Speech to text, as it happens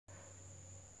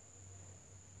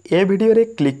ए video रे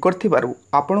click करथिबारु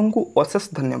आपनकु अशेष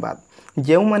धन्यवाद।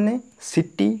 जेउ माने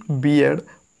सिटी बी.ed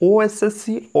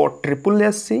ओएसएससी और ट्रिपल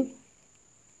एससी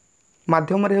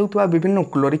माध्यम रे होतुवा विभिन्न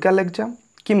क्लोरिकल एग्जाम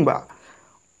किंबा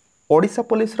ओडिशा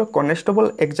पुलिस रो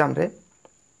कॉन्स्टेबल एग्जाम रे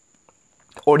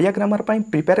ओडिया ग्रामर पाई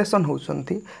प्रिपरेशन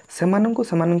होउछंती सेमानंकु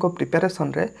सेमानंको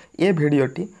प्रिपरेशन रे ए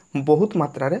वीडियोटी बहुत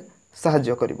मात्रा रे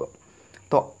सहाय्य करिवो।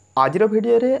 तो आज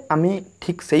वीडियो रे आमी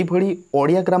ठीक सही भली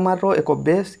ओडिया ग्रामर रो एक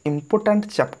बेस इंपोर्टेंट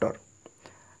चैप्टर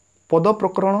पद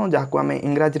प्रकरण जहाको आमे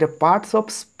इंग्रजी रे पार्ट्स ऑफ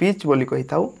स्पीच बोली कहि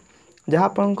थाउ, जहा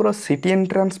आपनकर सिटी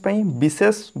एंट्रेंस पाई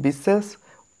विशेष विशेष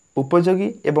उपयोगी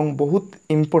एवं बहुत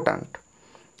इंपोर्टेंट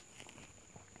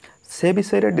से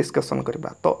विषय रे डिस्कशन करबा।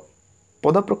 तो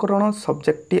पद प्रकरण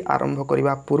सब्जेक्ट आरंभ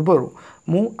करबा पूर्वरु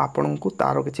मु आपनकु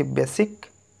तारो किछि बेसिक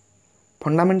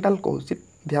फंडामेंटल कहूछि,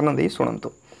 ध्यान देई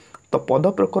सुनंतु। तो पद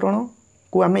प्रकरण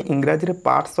को आमे इंग्रजी रे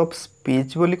पार्ट्स ऑफ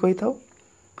स्पीच बोली कहि थाउ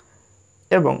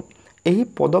एवं एही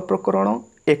पद प्रकरण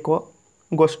एक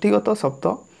गोष्ठीगत शब्द,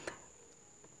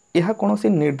 यह कौन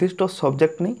निर्दिष्ट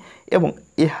सब्जेक्ट नहीं एवं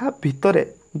यह भितरे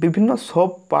विभिन्न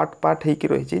सब पार्ट होइकी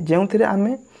रही जो थे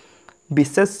आमे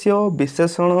विशेष्य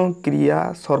विशेषण क्रिया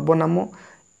सर्वनाम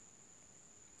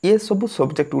ये सबू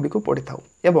सब्जेक्ट गुड़ी को पढ़ी था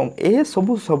एवं ये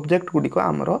सबू सब्जेक्ट गुड़ी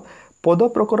आमर पद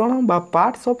प्रकरण बा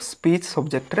पार्ट्स ऑफ स्पीच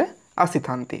सब्जेक्ट रे आसी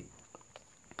थांती।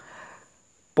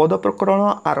 पद प्रकरण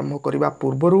आरंभ करने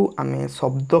पूर्वरु आमे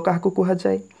शब्द क्या कह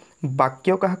जाए,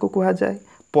 वाक्य क्या कह जाए,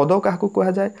 पद क्या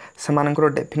कह जाए, सेमानकर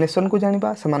डेफिनेशन को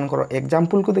जानिबा, सेमानकर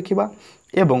एग्जांपल को देखिबा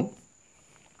एवं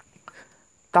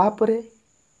तापरे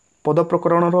पद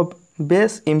प्रकरण रो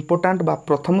बेस इंपोर्टेंट बा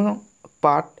प्रथम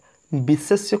पार्ट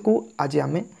विशेष्य को आज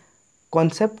आमे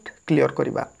कॉन्सेप्ट क्लियर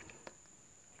करबा।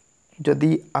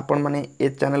 जदि आपण माने ए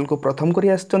चैनल को प्रथम करी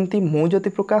आछंती मु ज्योति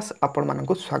प्रकाश आपण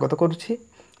मानकु स्वागत करूछि।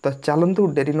 तो चलंतु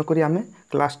डेरी न करी आमे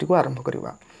क्लास टी को आरंभ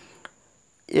करबा।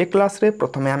 ए क्लास रे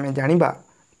प्रथमे आमे जानिबा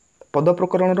पद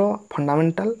प्रकरण रो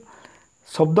फंडामेंटल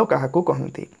शब्द काहाकू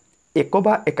कहंती। एक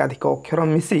बा एकाधिक अक्षर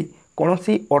मिसी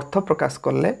कोनोसी अर्थ प्रकाश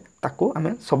करले ताकू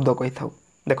आमे शब्द कहि थाउ।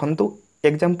 देखंतु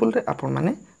एग्जांपल रे आपण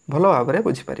माने भलो भाबरे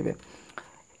बुझी परिबे।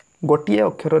 गोटिए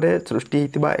अक्षर रे सृष्टि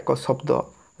हितबा एक शब्द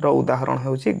रो उदाहरण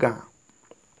हेउची गां।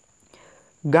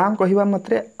 गां कहिबा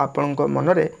मात्रे आपनक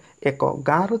मनरे एक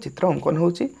गाँ रो चित्र अंकन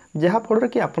होउची, जहा फल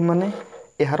कि आपण माने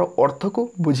एहार अर्थ को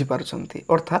बुझी पारछंती।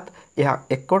 अर्थात यह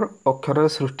एक अक्षर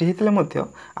सृष्टि हितले मध्य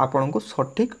आपनकु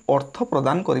सठिक अर्थ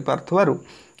प्रदान करि पारथवारु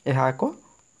यह एक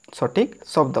सठिक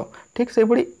शब्द। ठीक से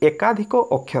बड़ी एकाधिक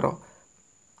अक्षर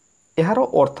यार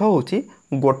अर्थ होउची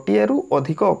गोटिए रु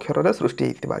अधिक अक्षर रे सृष्टि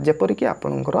हितबा, जेपरि कि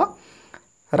आपनकर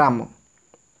राम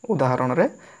उदाहरण रे।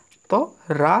 तो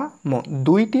राम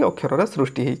दुईटी अक्षर रे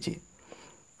सृष्टि हिची।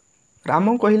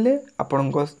 राम कहले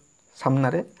आपणक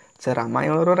सामने से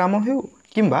रामायण राम हो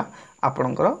किंबा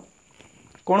आपणकर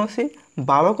कौन सी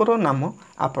बालकर नाम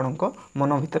आपणक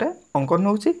मन भितर अंकन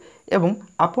होउची एवं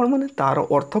आपण माने तार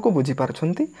अर्थ को बुझी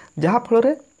पारछंती, जहा फल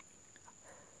रे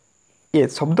ये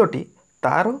शब्दटी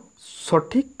तार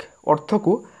सठिक अर्थ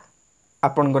को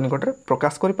आपणक निकट रे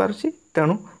प्रकाश करि पारुची।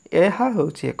 तेणु एहा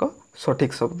होउची एक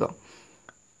सठिक शब्द।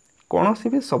 कौन सी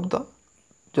भी शब्द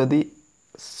जदि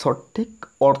सठिक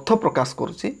अर्थ प्रकाश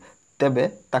करुची तेबे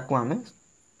ताकू आमे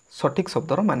सठिक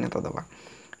शब्दर मान्यता दबा।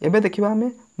 एबे देखिबा आमे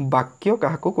वाक्य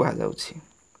काहाको कहा जाउची।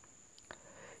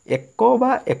 एक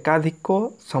बा एकाधिक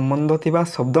संबंध थिबा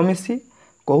शब्द मिसी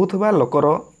कहूथबा लोकर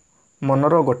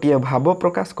मनर गोटिए भाव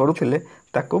प्रकाश करुथिले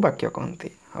ताकू वाक्य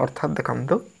कहंती। अर्थात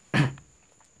देखंतु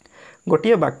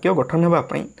गोटिए वाक्य गठन हेबा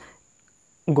पई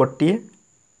गोटिए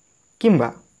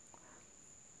किंबा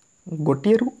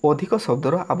गोटिए रु अधिक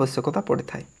शब्दर आवश्यकता पड़ी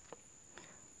थाए।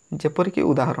 जेपरि कि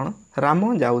उदाहरण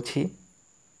राम जाउछि,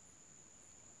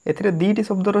 एथिरे दीटी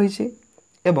शब्द रहिछि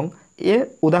एवं ए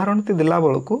उदाहरण ती देला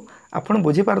बेलकु आपण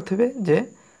बुझी पारथिबे जे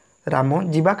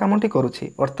राम जीवा कामटी करूछि।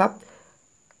 अर्थात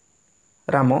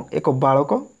राम एक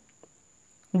बालक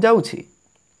जाउछि,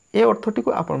 ए अर्थटी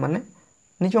को आपण माने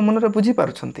निज मन रे बुझी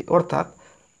पारछंती। अर्थात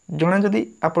जणे जदि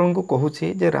आपण को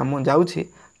कहूछि जे राम जाउछि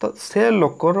तो से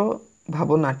लोकर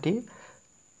भावनाटी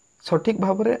सठिक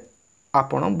भाव रे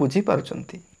आपण बुझी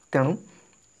पारछंती। तेणु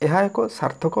यह एक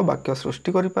सार्थक वाक्य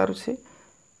सृष्टि करि पारुछि।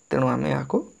 तेणु आमे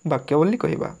याको वाक्य बोली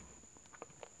कहिबा।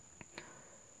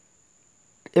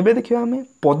 एबे देखिबा आमे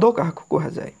पद काहाकू कहा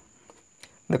जाए।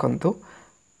 देखंतु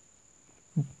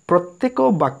प्रत्येक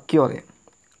वाक्य रे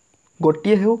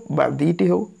गोटिए हो बा दीटी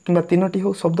हो किंबा तीनोटी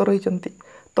हो शब्द रहिचंती।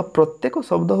 तो प्रत्येक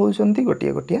शब्द होउचंती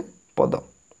गोटिए गोटिए पद।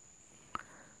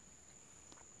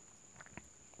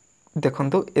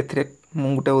 देखंतु एथिरे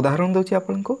मु गुटे उदाहरण दउची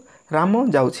आपनको। राम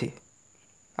जाउछि,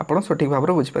 आपण सठिक भाव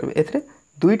रे बुझी पारबे। एथिरे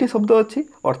दुईटी शब्द अछि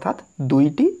अर्थात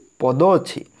दुईटी पद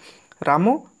अछि। राम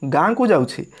गाँ को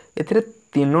जाउछि एथिरे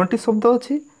तीनोटी शब्द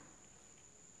अछि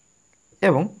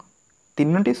एवं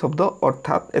तीनोटी शब्द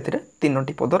अर्थात एथिरे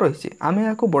तीनोटी पद रही आमे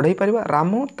याको बढ़ाई परिबा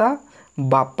राम ता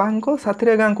बापांको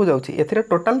साथिरे गाँ को जाउछि एथिरे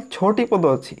टोटाल 6टी पद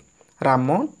अछि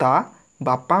राम ता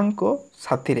बापांको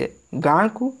साथिरे गाँ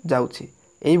को जाउछि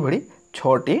एई भଳି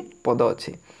 6टी पद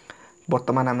अछि।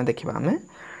 वर्तमान आमे देखिबा आमे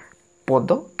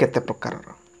पद केते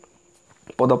प्रकारर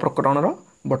पद प्रकरणर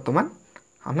वर्तमान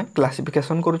आमे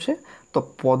क्लासिफिकेशन करूछे। तो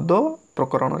पद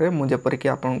प्रकरण रे मु जेपरिक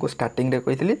आपनको स्टार्टिंग रे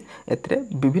कहितली एथिरे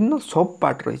विभिन्न सब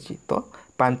पार्ट रही तो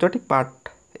 5टी पार्ट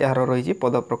यार रही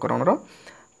पद प्रकरण रो।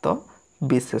 तो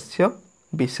विशेष्य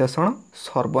विशेषण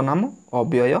सर्वनाम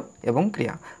अव्यय एवं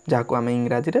क्रिया जहाँ आम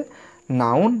इंग्राजी रे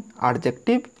नाउन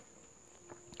एडजेक्टिव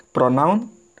प्रोनाउन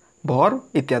वर्ब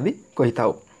इत्यादि कही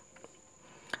थाउ।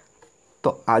 तो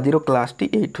आज क्लास टी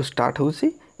एठू स्टार्ट होउसी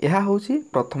यह होउसी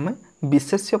प्रथमे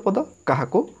विशेष्य पद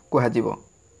काहाको कुहाजिबो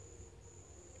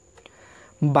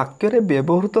वाक्य रे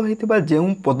व्यवहृत होइतिबा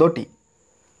जेउ पदटी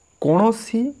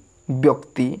कोनोसी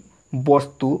व्यक्ति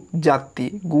वस्तु जाति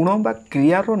गुण बा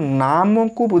क्रियार नाम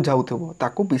को बुझाउथबो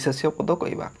ताको विशेष्य पद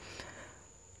कहबा।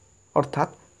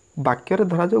 अर्थात वाक्य रे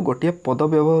धरा जो गोटे पद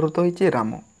व्यवहृत होइचे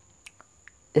राम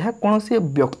यह कोनोसी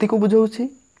व्यक्ति को बुझाउछि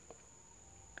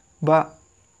बा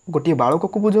गोटे बालक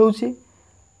को बुझाउछि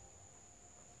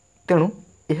तेणु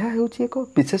यह हेउछि एक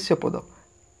विशेष्य पद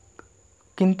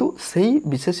किंतु सेही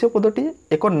विशेष्य पदटी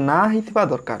एक ना हिथिबा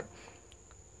दरकार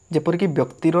जेपरिक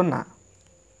व्यक्तिर ना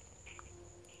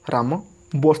राम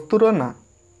वस्तुर ना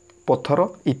पथर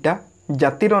इटा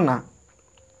जातिर ना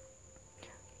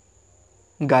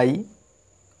गाई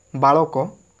बालक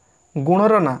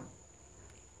गुणर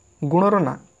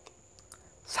ना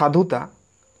साधुता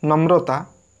नम्रता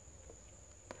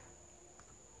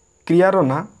क्रियार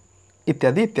ना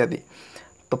इत्यादि इत्यादि।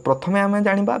 तो प्रथमे आमे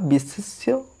जानिबा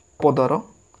विशेष्य पदर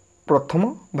प्रथम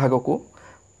भाग को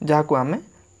जहाँ को आमे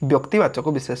व्यक्तिवाचक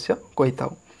विशेष्य कही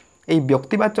थाउ। एई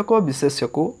व्यक्तिवाचक विशेष्य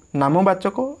को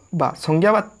नामवाचक बा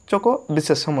संज्ञावाचक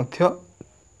विशेष्य मध्य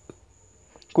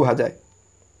कुहा जाए।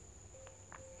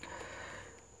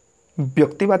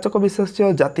 व्यक्तिवाचक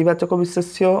विशेष्य जातिवाचक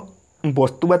विशेष्य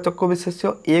वस्तुवाचक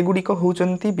विशेष्य एगुड़िक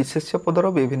होउचंती विशेष्य पदर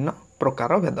विभिन्न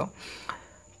प्रकार भेद।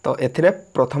 तो एथिरे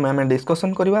प्रथमे आमे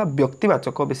डिस्कशन करिबा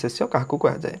व्यक्तिवाचक विशेष्य काहाकू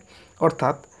कुहा जाए।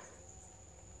 अर्थात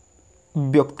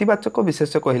व्यक्तिवाचक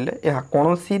विशेष्य कहिले यह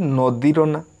कोनोसी नदीर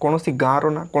ना कोनोसी गाँर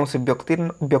ना कोनोसी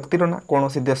व्यक्तिर ना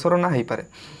कोनोसी देशर ना हो पारे।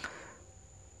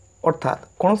 अर्थात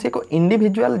कोनोसी एक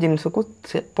इंडिविजुअल जिनिस को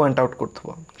से पॉइंट आउट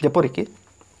करथबो जेपरिक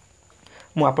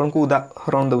मु आपनको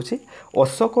उदाहरण दउछि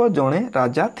अशोक जणे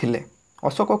राजा थिले।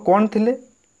 अशोक कौन थिले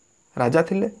राजा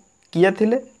थिले किए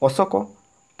थिले अशोक।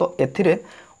 तो एथिरे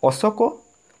अशोक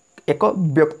एक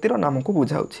व्यक्तिर नाम को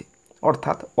बुझाउछि।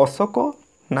 अर्थात अशोक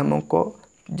नामक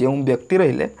जो व्यक्ति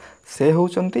रहिले से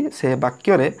होउचंती से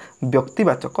वाक्य रे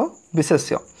व्यक्तिवाचक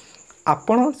विशेष्य।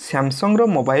 आपण सैमसंग रो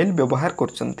मोबाइल व्यवहार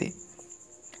करचंती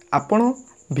आपण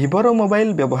विवो रो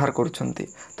मोबाइल व्यवहार करचंती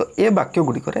तो ए वाक्य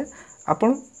गुडी करे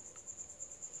आपण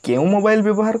केउ मोबाइल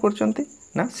व्यवहार करचंती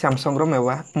ना सैमसंग रो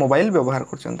मोबाइल व्यवहार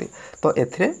करचंती। तो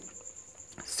एथिरे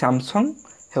सैमसंग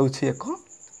हेउछि एक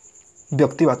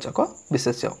व्यक्तिवाचक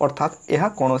विशेष्य अर्थात यह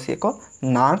कोनोसी एक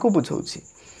ना को बुझाउछि।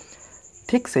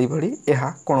 ठीक से भली यह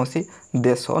कोनोसी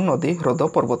देश नदी ह्रद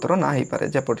पर्वतर ना हो पारे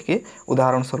जेपरिक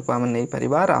उदाहरण स्वरूप आम नहीं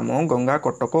पारिबा राम गंगा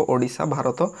कटक ओडिशा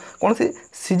भारत कोनोसी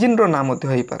सीजन रो ना मध्य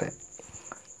हो पारे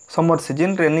समर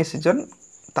सीजन रेनी सीजन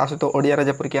ता सहित ओडिया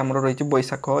जेपरिक आमर रही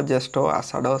बैशाख ज्येष्ठ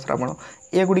आषाढ़ श्रावण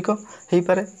एगुड़िक हो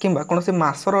पारे किंबा कोनोसी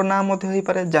मासर ना मध्य हो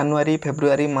पारे जनवरी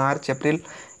फेब्रुआरी मार्च एप्रिल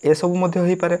ए सब मध्य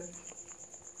हो पारे।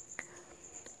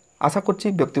 आशा करछि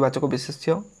व्यक्तिवाचक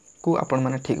विशेष्य को आपण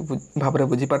माने ठीक भाव में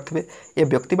बुझी पार्थिबे। ए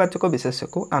व्यक्तिवाचक विशेष्य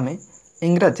को आमे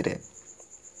इंग्राजी रे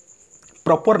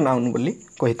प्रॉपर नाउन बोली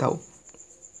कही थाउ।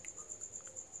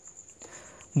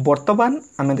 वर्तमान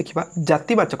आमे देखिबा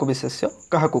जातिवाचक विशेष्य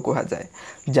काहाकू कहा जाए।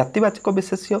 जातिवाचक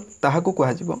विशेष्य ताहाकू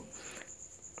कहा जिवो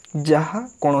जहाँ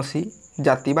कोनोसी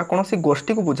जाति बा कोनोसी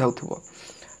गोष्ठी को बुझाउथबो।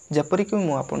 जेपरिक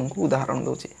मु आपनको उदाहरण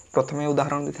दउछि प्रथमे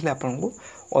उदाहरण देथिले आपनको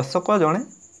अशोक जणे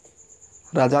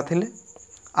राजा थिले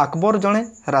अकबर जणे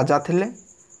राजा थिले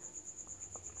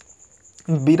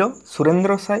वीर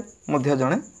सुरेंद्र साय मध्य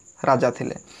जणे राजा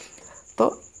थिले। तो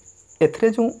एथरे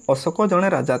जो अशोक जणे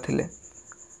राजा थिले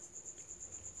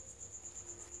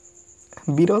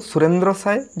वीर सुरेंद्र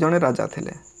साय जणे राजा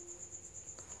थिले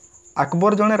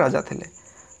अकबर जणे राजा थिले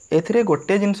एथिरे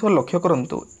गोटे जिनस लक्ष्य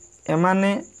करंतु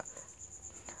एमाने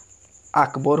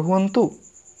अकबर हुंतु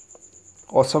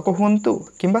अशोक हुंतु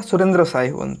किंबा सुरेंद्र साय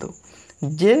हुंतु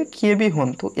जे किए भी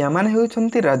हुंतु एमाने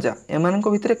होउछंती राजा एमानक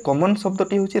भितरे कॉमन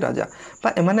शब्दटी होउछि राजा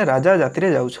बा एमाने राजा जाति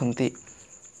रे जाउछंती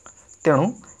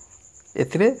तेणु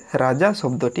एथिरे राजा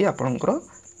शब्दटी आपणकर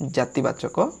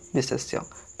जातिवाचक विशेष्य।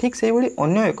 ठीक से भली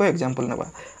अन्य एक एग्जांपल नेबा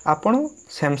आपण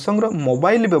सैमसंग रो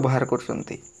मोबाइल व्यवहार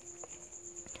करछंती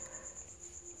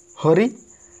हरि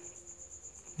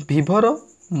विभोर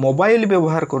मोबाइल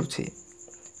व्यवहार करुछि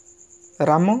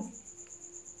राम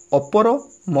ओप्पोर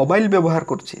मोबाइल व्यवहार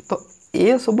करुछि तो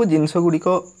ए सब जिनस गुड़िक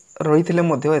रही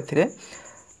मध्य एथिरे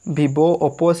Vivo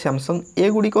Oppo Samsung A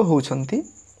गुड़िक होउछंती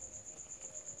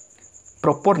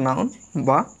proper noun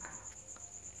बा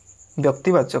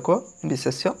व्यक्तिवाचक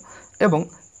विशेष्य एवं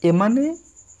एमाने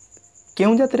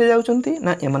केउ जाति रे जाउछंती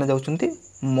ना एमाने जाउछंती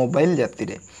मोबाइल जाति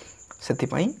रे सेति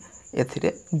पई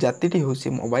एथिरे जातिटी होउछि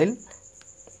मोबाइल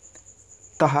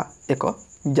ताहा एक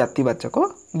जातिवाचक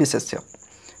विशेष्य।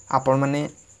 आपण माने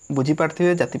बुझी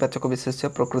पारथिबे जातिवाचक विशेष्य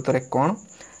प्रकृत रे कोन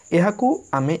एहाकू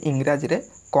आमे इंग्रजी रे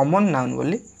कॉमन नाउन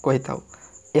बोली कहि थाउ।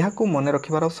 एहाकू मने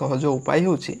रखिबार सहज उपाय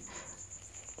होउछि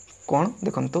कोन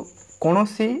देखंतु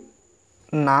कोनोसी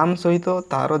नाम सहित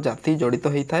तार जाति जड़ित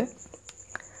होता है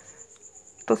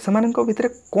तो सेमानक भितरे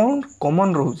कौन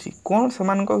कॉमन रोची कौन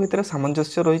सेमानक भितरे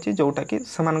सामंजस्य रही जोटा कि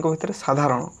सेमानक भितरे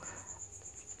साधारण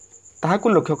ताहाकू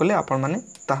लक्ष्य कले आपण माने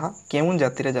ताहा केउं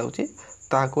जाति रे जाउची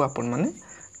ताहाकू आपण माने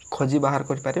खोजी बाहर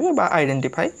करि परिबे बा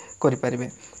आइडेंटिफाई करि परिबे।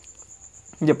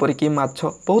 जेपरि कि माछ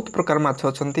बहुत प्रकार माछ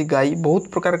अछंती गाई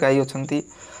बहुत प्रकार गाई अछंती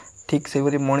ठीक से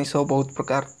मनीष बहुत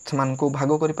प्रकार सेमानकू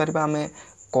भाग करि परिबा आमे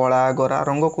कला गोरा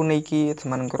रंग को लेकिन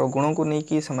से गुण को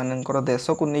लेकिन से देश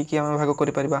को लेकिन आम भाग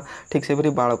कर ठीक से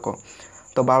बालक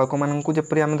तो बालक मानक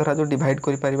जपरी आम धरा जो डिवाइड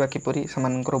कर किपरि से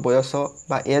बयस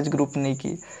बा एज ग्रुप नहीं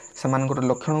कि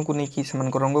लक्षण को लेकिन से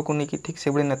रंग को लेकिन ठीक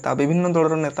से नेता विभिन्न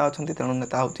दलर नेता अच्छा तेणु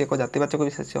नेता हूँ एक जातिवाचक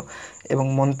विशेष्य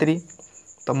एवं मंत्री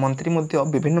तो मंत्री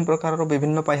विभिन्न प्रकार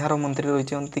विभिन्न पाह्यार मंत्री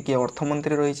रही किए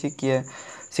अर्थमंत्री रही किए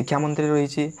शिक्षा मंत्री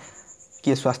रही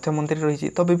किए स्वास्थ्य मंत्री रही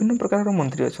तो विभिन्न प्रकार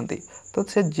मंत्री अच्छा तो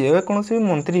से जेकोसी भी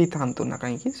मंत्री ही था ना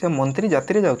कहीं से मंत्री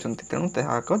जाति रे जाउछंती तेणु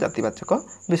एक जातिवाचक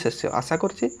विशेष्य। आशा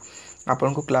करछि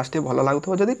आपन को क्लास टी भल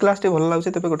लागुथबो जदि क्लास टी भल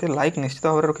लागुछि तबे गोटे लाइक निश्चित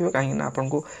भाव रखिबे कहीं ना आपन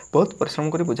को बहुत परिश्रम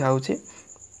करी बुझा होछि।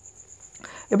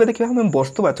 एबे देखिबा हम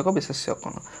वस्तुवाचक विशेष्य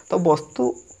कोन तो वस्तु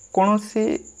कोनोसी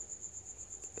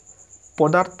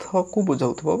पदार्थ को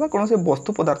बुझाउथबो बा कोनोसी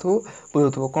वस्तु पदार्थ को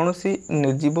बुझाउथबो कोनोसी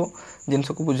निर्जीव जिनस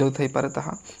को बुझाउथै पारे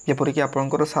ताहा जेपरि कि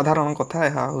आपनकर साधारण कथा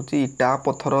एहा होछि इटा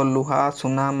पत्थर लुहा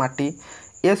सुना माटी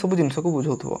ए सब जिनस को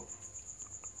बुझाउथबो।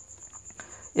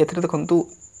 एथरे देखंतु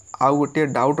आउ गोटे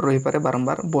डाउट रही पारे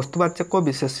बारंबार वस्तुवाचक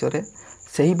विशेष्य रे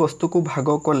सही वस्तु को भाग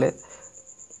कले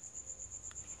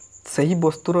सही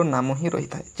वस्तुर नाम ही रही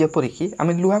थाए जेपरि कि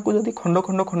आमे लुहा को जदि खंड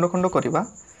खंड खंड खंड करबा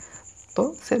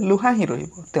तो से लुहा ही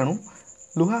रहिबो तेणु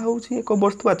लुहा होउछि एक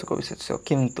वस्तुवाचक विशेष्य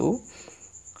किंतु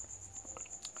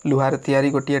लुहार तैयारी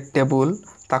गोटे टेबुल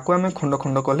ताको आमे खंड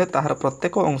खंड कले ताहार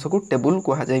प्रत्येक अंश को टेबुल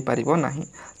कहा जाई परिबो नाही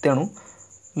तेणु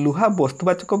लुहा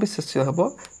वस्तुवाचक विशेष्य हेबो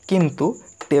किंतु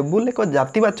टेबुल एक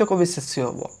जातिवाचक विशेष्य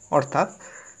हेबो अर्थात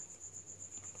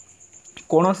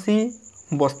कोनोसी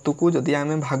वस्तु को जदि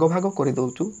आमे भाग भाग कर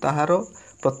दउचु ताहार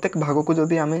प्रत्येक भाग को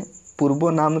जदि आमे पूर्व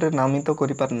नाम रे नामित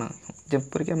करि पारना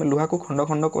जेपर कि आमे लुहा को खंड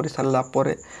खंड कर सारला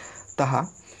परे ताहा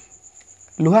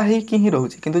लुहा ही कि ही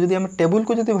रहउछि किंतु जदि आमे टेबुल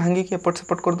को जदि भांगी के एपट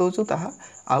सेपट कर दउचु ताहा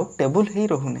आउ टेबुल ही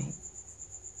रहु नहीं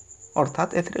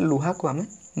अर्थात एथरे लुहा को आमे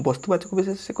वस्तुवाचक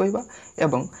विशेष्य कहबा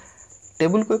एवं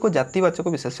टेबुल को एक जातिवाचक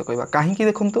विशेष्य कहबा काहे कि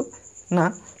देखंतु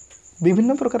ना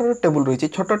विभिन्न प्रकार टेबुल रही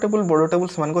छोट टेबुल बड़ टेबुल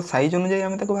से साइज अनुଯାयी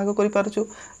आम भाग कर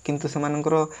किंतु से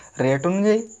रेट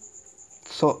अनुଯାयी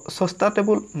सस्ता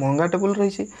टेबुल महंगा टेबुल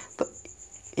रही तो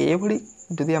ये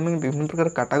जदि आम विभिन्न प्रकार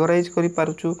कैटेगराइज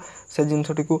करूँ से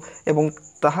जिनसटी को एवं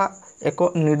ताहा एक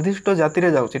निर्दिष्ट जाति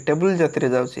रे जाउछि टेबुल जाति रे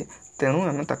जाउछि तेणु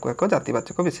आम ताको एक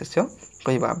जातिवाचक विशेष्य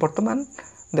कहबा। वर्तमान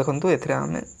देखंतु एथरे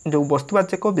आम जो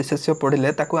वस्तुवाचक विशेष्य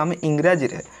पढ़िले ताको आम इंग्राजी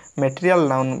रे मटेरियल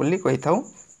नाउन बोली कहि थाउ।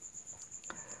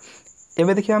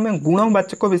 एबे देखिए आम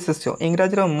गुणवाचक विशेष्य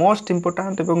इंग्राजी मोस्ट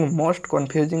इंपोर्टाट एवं मोस्ट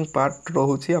कन्फ्यूजिंग पार्ट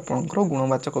रोचे आपणकर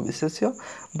गुणवाचक विशेष्य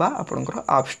बा आपणकर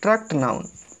आब्स्ट्राक्ट नाउन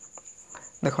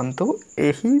देखंतु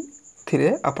एही थिरे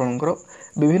आपणकर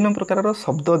विभिन्न प्रकार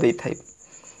शब्द दे थाई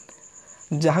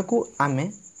जहाकू आमे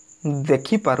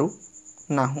देखि पारु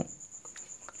नाहु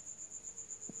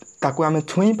ताकू आमे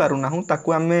छुई पारु नाहु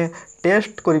ताकू आमे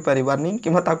टेस्ट करि परिबानी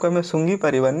किबा ताकू आमे सुंगी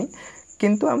परिबानी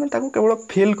किंतु आमे ताकू केवल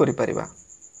फील करि परिबा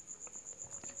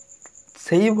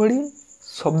सही भली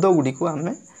शब्द गुडी को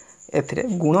आमे एथिरे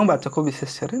गुणवाचक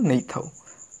विशेष्य रे नै थाउ।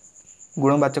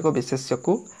 गुणवाचक विशेष्य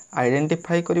को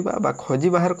आइडेंटिफाई करिबा बा खोजी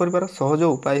बाहर करिबार सहज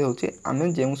उपाय होछि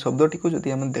आमे जेउ शब्दटी को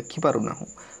जदि आमे देखि पारु नाहु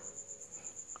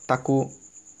ताकू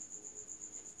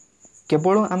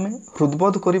केवल आम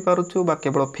हृदबोध करूँ बा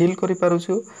केवल फिल करूँ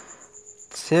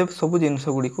से सब जिनस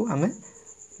गुड़ी को आम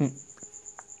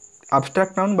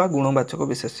एब्स्ट्रैक्ट नाउन बा गुणवाचक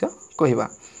विशेष्य कहवा।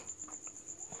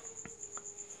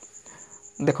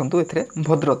 देखंतु एथिरे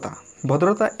भद्रता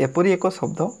भद्रता एपरी एक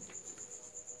शब्द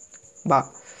बा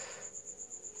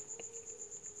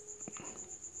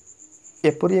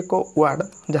एपरी एक वर्ड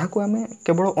जहाँ को आम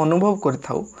केवल अनुभव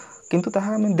करिथाउ किंतु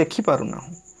ताहा आम देखि पारुना।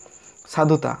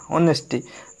 साधुता ऑनेस्टी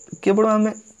केवल आम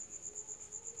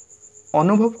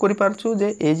अनुभव करि पारछु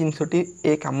जे ए जिनसटी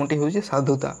ए कामटी होउछि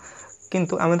साधुता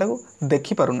किंतु आम ताको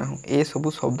देखि पारुना। ए सब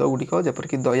शब्द गुड़िक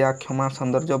जेपरिक दया क्षमा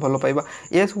सौंदर्य भल पाइबा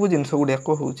ए सब जिनस गुड़ाक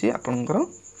होउछि आपणकर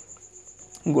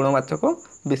गुणवाचक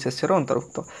विशेष्यर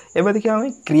अंतर्भुक्त। एबे देखिए आम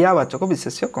क्रियावाचक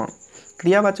विशेष्य कौन।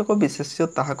 क्रियावाचक विशेष्य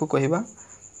ताहाको कहवा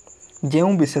जो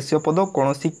विशेष्य पद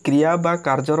कौन क्रिया बा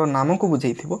कार्यर नाम को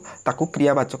बुझे ताकू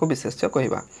क्रियावाचक विशेष्य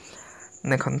कहवा।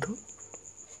 देखंतु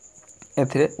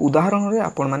एथिरे उदाहरण रे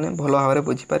आपण माने भल भाव में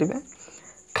बुझीपारे।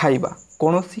 खाइबा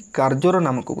कौन कार्यर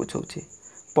नाम को बुझाऊँगी।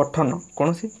 पठन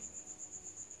कौन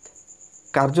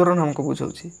कार्यर नाम को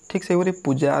बुझाऊँगी। ठीक से भाई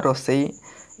पूजा रोसई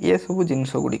ये सब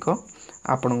जिनस गुड़िक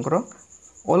आपणकर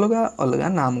अलग अलग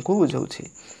नाम को बुझाऊँगी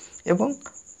एवं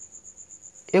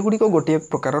एगुड़िक गोटे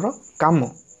प्रकार काम।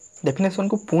 डेफिनेशन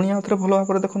को पुणी आउ थे भल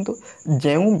भाव में देखो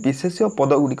जो विशेष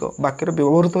पद गुड़िक वाक्य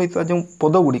व्यवहृत होता जो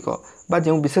पद गुड़िक बा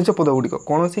जो विशेष पद गुड़िक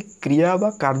कौन क्रिया बा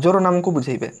कार्यर नाम को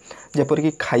बुझेबे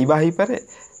जेपरिक खाइबा हो पारे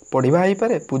पढ़ा हो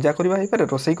पारे पूजा करवा हो पारे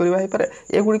रोसई करवा हो पारे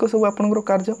एगुड़िक सब आपणकर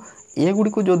कार्य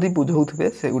एगुड़िक जदि बुझाऊे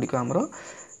से गुड़िक आमर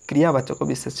क्रियावाचक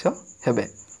विशेष्य हेबे।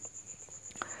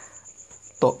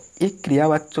 तो ये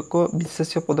क्रियावाचक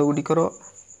विशेष्य पद गुड़िकर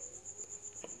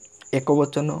एक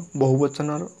वचन बहुवचन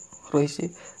रही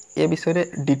ए विषय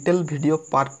में डिटेल वीडियो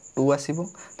पार्ट 2 आसीबो।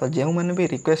 तो जो मैंने भी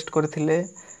रिक्वेस्ट करथिले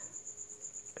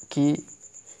कि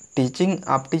टीचिंग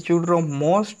एप्टीट्यूड रो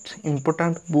मोस्ट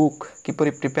इम्पोर्टेंट बुक किपरि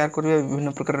प्रिपेयर करिवे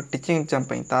विभिन्न प्रकार टीचिंग एग्जाम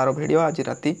पई तार वीडियो आज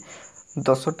राति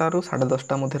 10टा रु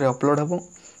 10:30 मध्य अपलोड हेबो।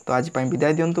 तो आज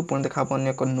विदाय दियंतु पुणी देखा अन्य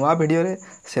एक नुआ वीडियो रे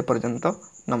से पर्यंत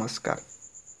नमस्कार।